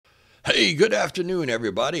Hey, good afternoon,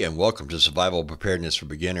 everybody, and welcome to Survival Preparedness for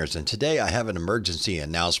Beginners. And today I have an emergency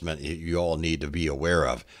announcement you all need to be aware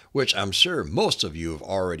of, which I'm sure most of you have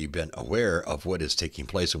already been aware of what is taking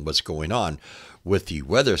place and what's going on with the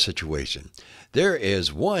weather situation. There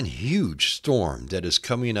is one huge storm that is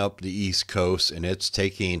coming up the East Coast, and it's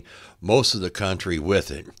taking most of the country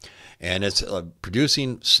with it. And it's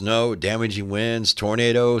producing snow, damaging winds,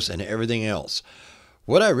 tornadoes, and everything else.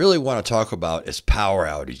 What I really want to talk about is power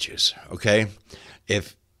outages, okay?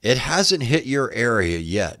 If it hasn't hit your area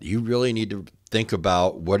yet, you really need to think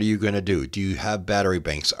about what are you going to do? Do you have battery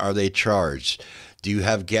banks? Are they charged? Do you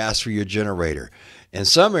have gas for your generator? In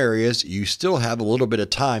some areas, you still have a little bit of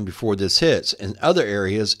time before this hits. In other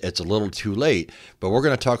areas, it's a little too late. But we're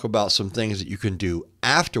going to talk about some things that you can do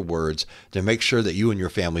afterwards to make sure that you and your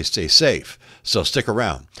family stay safe. So stick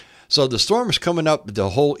around. So the storm is coming up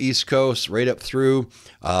the whole East Coast, right up through.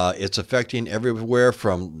 It's affecting everywhere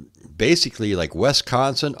from basically like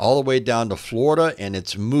Wisconsin all the way down to Florida, and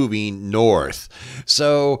it's moving north.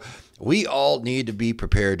 So we all need to be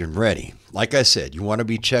prepared and ready. Like I said, you want to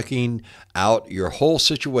be checking out your whole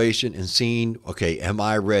situation and seeing, okay, am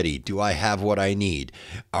I ready? Do I have what I need?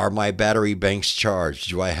 Are my battery banks charged?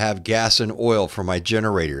 Do I have gas and oil for my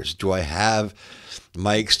generators? Do I have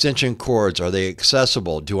my extension cords? Are they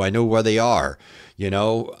accessible? Do I know where they are?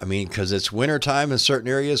 Because it's wintertime in certain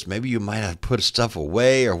areas. Maybe you might have put stuff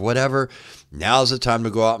away or whatever. Now's the time to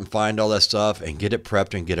go out and find all that stuff and get it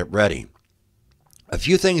prepped and get it ready. A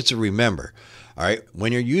few things to remember. All right,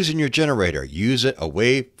 when you're using your generator, use it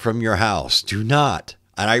away from your house. Do not,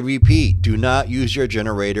 and I repeat, do not use your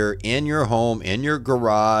generator in your home, in your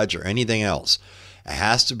garage, or anything else. It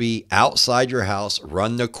has to be outside your house.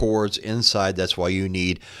 Run the cords inside. That's why you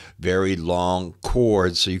need very long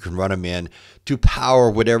cords so you can run them in to power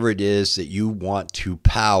whatever it is that you want to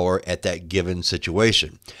power at that given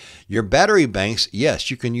situation. Your battery banks, yes,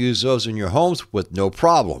 you can use those in your homes with no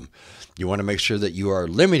problem. You want to make sure that you are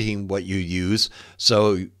limiting what you use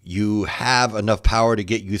so you have enough power to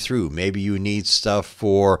get you through. Maybe you need stuff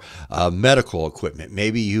for medical equipment.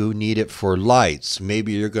 Maybe you need it for lights.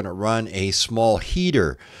 Maybe you're going to run a small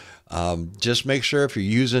heater. Just make sure if you're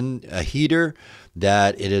using a heater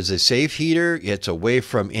that it is a safe heater. It's away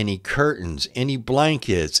from any curtains, any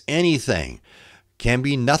blankets, anything. Can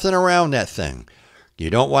be nothing around that thing.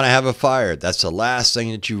 You don't want to have a fire. That's the last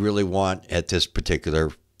thing that you really want at this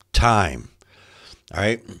particular time. All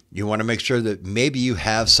right. You want to make sure that maybe you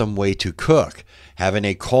have some way to cook. Having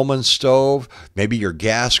a Coleman stove, maybe your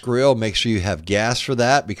gas grill, make sure you have gas for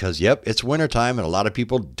that because, yep, it's wintertime and a lot of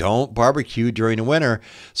people don't barbecue during the winter.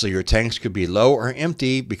 So your tanks could be low or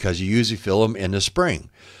empty because you usually fill them in the spring.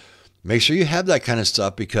 Make sure you have that kind of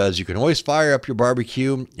stuff because you can always fire up your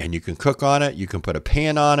barbecue and you can cook on it. You can put a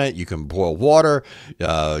pan on it. You can boil water.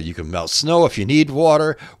 You can melt snow if you need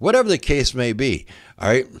water, whatever the case may be. All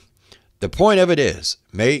right. The point of it is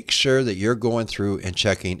make sure that you're going through and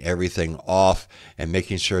checking everything off and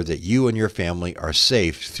making sure that you and your family are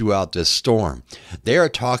safe throughout this storm. They are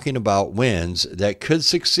talking about winds that could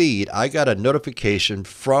succeed. I got a notification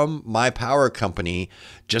from my power company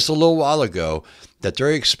just a little while ago that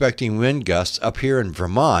they're expecting wind gusts up here in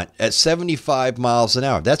Vermont at 75 miles an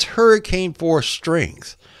hour. That's hurricane force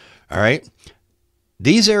strength. All right.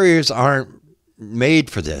 These areas aren't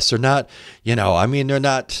made for this. They're not, they're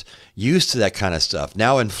not used to that kind of stuff.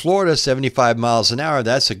 Now in Florida, 75 miles an hour,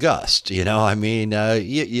 that's a gust,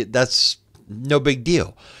 that's no big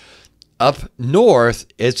deal. Up north,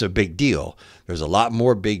 it's a big deal. There's a lot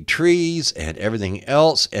more big trees and everything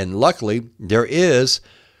else. And luckily there is,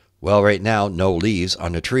 well, right now, no leaves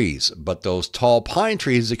on the trees, but those tall pine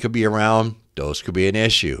trees that could be around, those could be an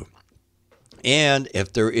issue. And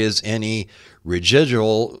if there is any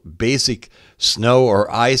residual basic snow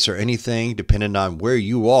or ice or anything, depending on where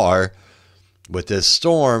you are with this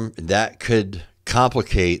storm, that could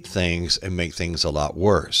complicate things and make things a lot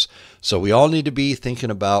worse. So we all need to be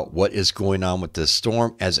thinking about what is going on with this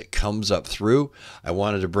storm as it comes up through. I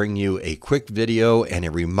wanted to bring you a quick video and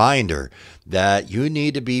a reminder that you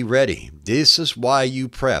need to be ready. This is why you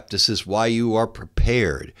prep. This is why you are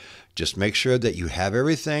prepared. Just make sure that you have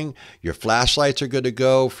everything. Your flashlights are good to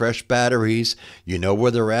go, fresh batteries. You know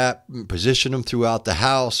where they're at. Position them throughout the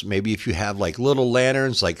house. Maybe if you have like little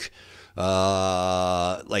lanterns like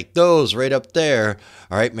those right up there.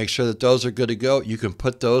 All right, make sure that those are good to go. You can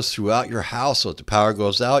put those throughout your house so if the power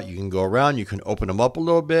goes out, you can go around, you can open them up a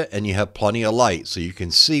little bit, and you have plenty of light so you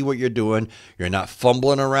can see what you're doing. You're not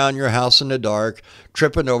fumbling around your house in the dark,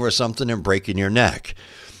 tripping over something and breaking your neck.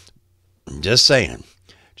 Just saying.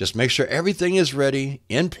 Just make sure everything is ready,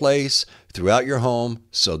 in place throughout your home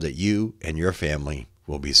so that you and your family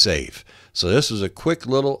will be safe. So this is a quick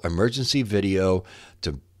little emergency video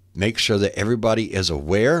to make sure that everybody is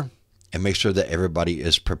aware and make sure that everybody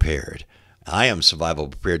is prepared. I am Survival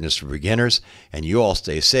Preparedness for Beginners, and you all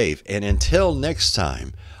stay safe. And until next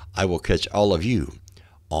time, I will catch all of you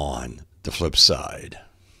on the flip side.